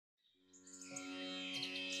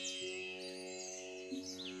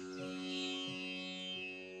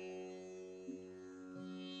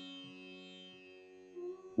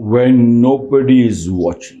when nobody is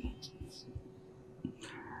watching.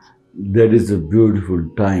 That is a beautiful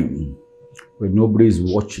time when nobody is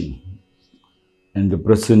watching. And the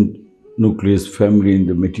present nucleus family in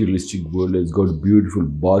the materialistic world has got beautiful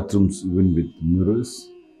bathrooms even with mirrors.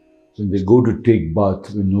 When they go to take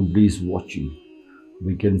bath, when nobody is watching,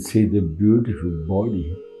 they can see the beautiful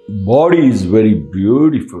body. Body is very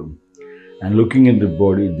beautiful. And looking at the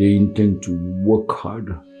body, they intend to work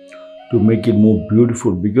harder to make it more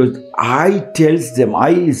beautiful, because I tells them, I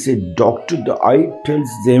is a doctor, the eye tells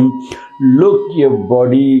them, look, your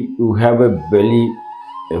body, you have a belly,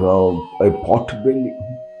 a pot belly,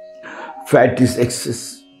 fat is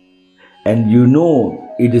excess, and you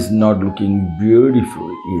know it is not looking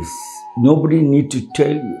beautiful. Nobody need to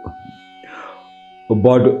tell you.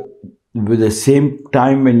 But with the same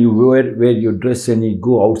time when you wear your dress and you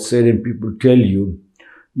go outside and people tell you,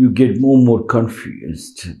 you get more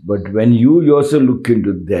confused. But when you yourself look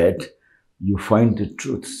into that, you find the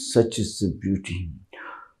truth. Such is the beauty.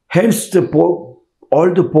 Hence,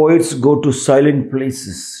 all the poets go to silent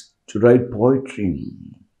places to write poetry,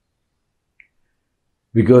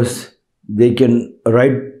 because they can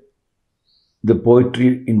write the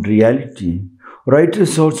poetry in reality.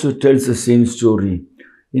 Writers also tells the same story.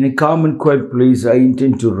 In a calm and quiet place, I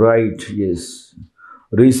intend to write, yes.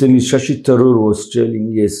 Recently, Shashi Tharoor was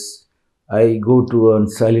telling, yes, I go to a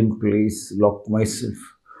silent place, lock myself,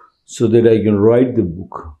 so that I can write the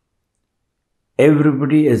book.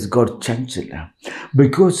 Everybody has got chanchala.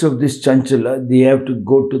 Because of this chanchala, they have to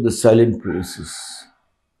go to the silent places.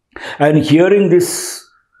 And hearing this,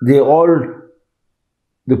 the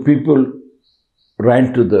people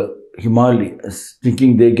ran to the Himalayas,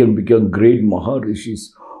 thinking they can become great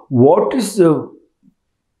Maharishis. What is the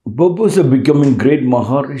purpose of becoming great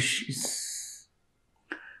Maharishis?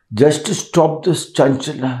 Just to stop this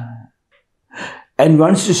chanchala. And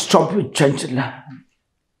once you stop your chanchala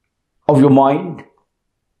of your mind,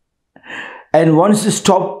 and once you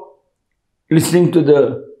stop listening to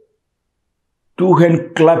the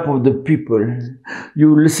two-hand clap of the people,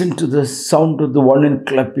 you listen to the sound of the one-hand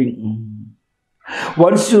clapping.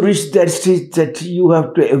 Once you reach that stage that you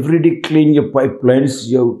have to every day clean your pipelines,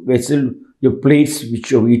 your vessel, your plates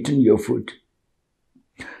which you have eaten your food.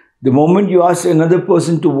 The moment you ask another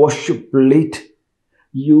person to wash your plate,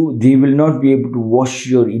 they will not be able to wash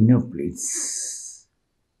your inner plates.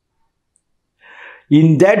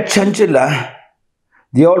 In that chanchala,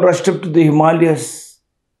 they all rushed up to the Himalayas,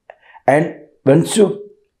 and once you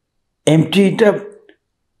empty it up,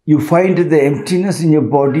 you find the emptiness in your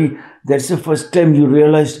body. That's the first time you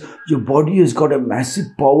realize your body has got a massive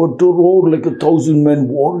power to roar like a 1,000-man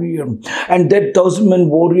warrior. And that 1,000-man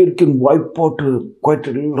warrior can wipe out quite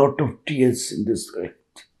a lot of tears in this life.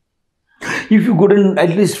 If you couldn't at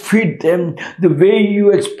least feed them, the way you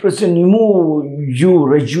express and move, you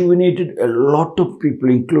rejuvenated a lot of people,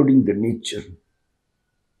 including the nature.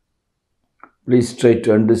 Please try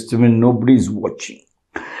to understand when nobody is watching.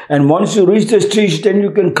 And once you reach the stage, then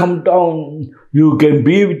you can come down. You can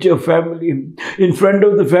be with your family. In front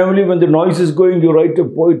of the family, when the noise is going, you write a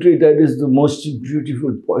poetry. That is the most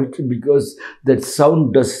beautiful poetry, because that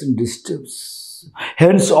sound doesn't disturb.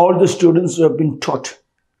 Hence, all the students who have been taught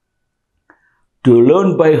to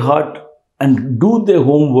learn by heart and do their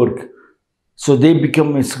homework, so they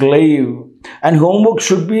become a slave. And homework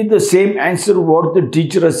should be the same answer what the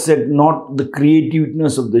teacher has said, not the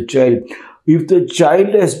creativeness of the child. If the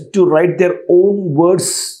child has to write their own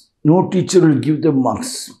words, no teacher will give them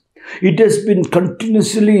marks. It has been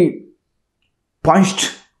continuously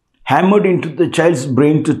punched, hammered into the child's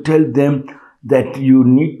brain to tell them that you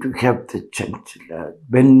need to have the chanchala.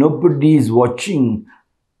 When nobody is watching,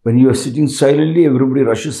 when you are sitting silently, everybody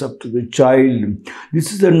rushes up to the child.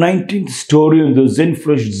 This is the 19th story in the Zen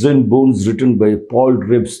Flesh, Zen Bones, written by Paul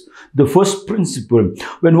Rebs. The first principle.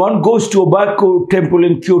 When one goes to Obako temple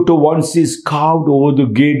in Kyoto, one sees carved over the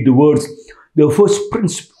gate the words, the first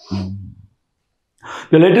principle.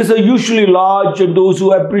 The letters are usually large, and those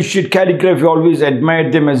who appreciate calligraphy always admire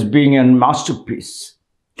them as being a masterpiece.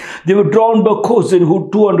 They were drawn by Kozen, who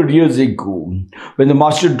 200 years ago, when the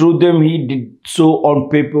master drew them, he did so on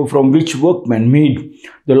paper from which workmen made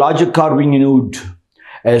the larger carving in wood.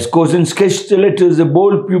 As Kozen sketched the letters, a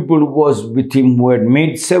bold pupil was with him who had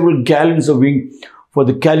made several gallons of ink for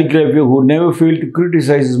the calligrapher, who never failed to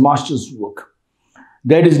criticize his master's work.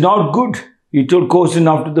 That is not good, he told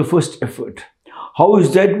Kozen after the first effort. How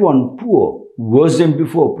is that one? Poor, worse than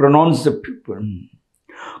before, pronounced the pupil.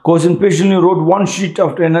 Kozen patiently wrote one sheet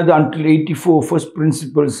after another until 84 first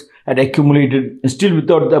principles had accumulated, still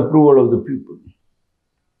without the approval of the pupil.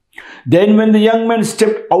 Then when the young man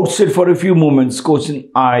stepped outside for a few moments,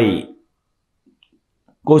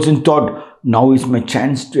 Question thought, now is my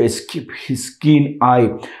chance to escape his keen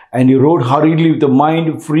eye, and he wrote hurriedly with a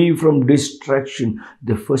mind free from distraction.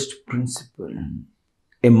 The first principle,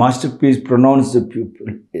 a masterpiece, pronounced the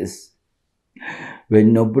pupil, is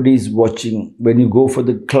when nobody is watching, when you go for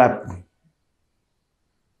the clap,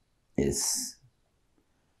 is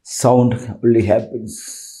sound only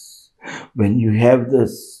happens when you have the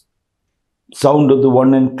sound of the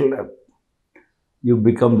one and clap. You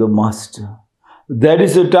become the master. That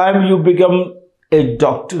is the time you become a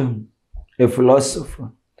doctor, a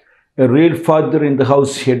philosopher, a real father in the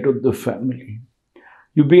house, head of the family.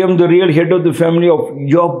 You become the real head of the family of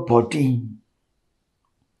your body.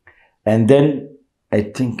 And then I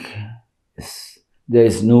think yes, there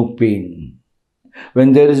is no pain.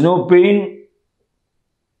 When there is no pain,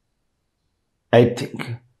 I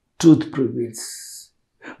think truth prevails.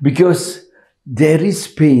 Because there is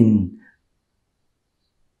pain.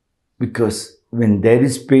 Because when there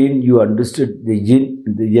is pain, you understood the yin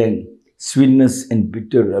and the yang, sweetness and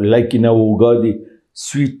bitter, like in our Ugadi,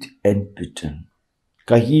 sweet and bitter.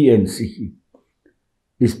 Kahi and Sihi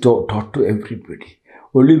is taught to everybody.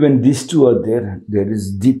 Only when these two are there, there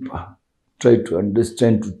is deeper. Try to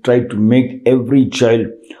understand, to try to make every child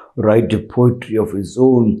write a poetry of his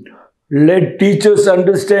own. Let teachers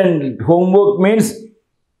understand. Homework means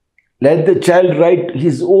let the child write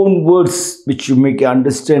his own words, which you make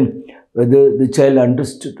understand whether the child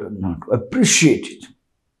understood or not. Appreciate it.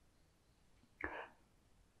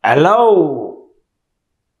 Allow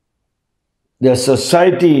the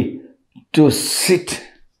society to sit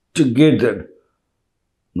together,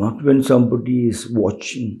 not when somebody is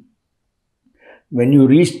watching. When you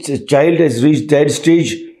reach, the child has reached that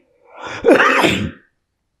stage,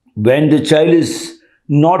 when the child is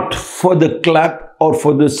not for the clap or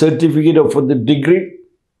for the certificate or for the degree,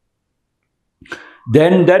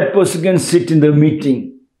 then that person can sit in the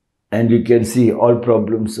meeting and you can see all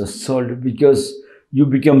problems are solved because you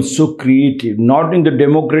become so creative, not in the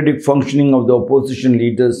democratic functioning of the opposition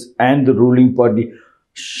leaders and the ruling party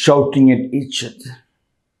shouting at each other.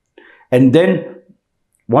 And then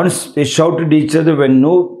once they shout at each other when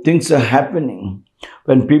no things are happening,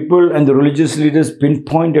 when people and the religious leaders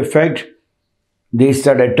pinpoint a fact, they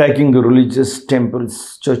start attacking the religious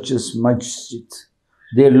temples, churches, masjids.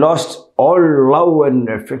 They lost all love and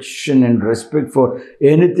affection and respect for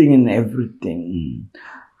anything and everything.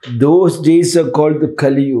 Those days are called the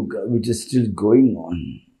Kali Yuga, which is still going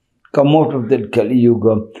on. Come out of that Kali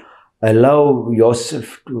Yuga. Allow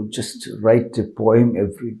yourself to just write a poem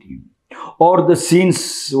every day. Or the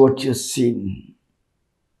scenes, what you've seen.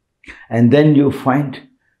 And then you find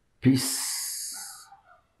peace.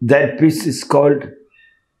 That peace is called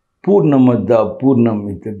Purnamada,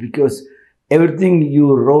 Purnamita, because everything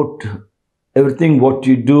you wrote, everything what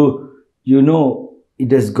you do, you know,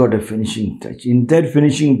 it has got a finishing touch. In that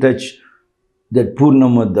finishing touch, that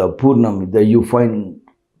Purnamada, Purnamida, you find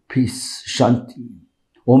peace, Shanti.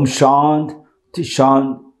 Om Shanti,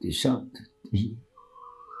 Shanti, Shanti.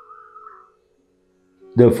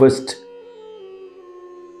 The first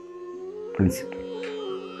principle.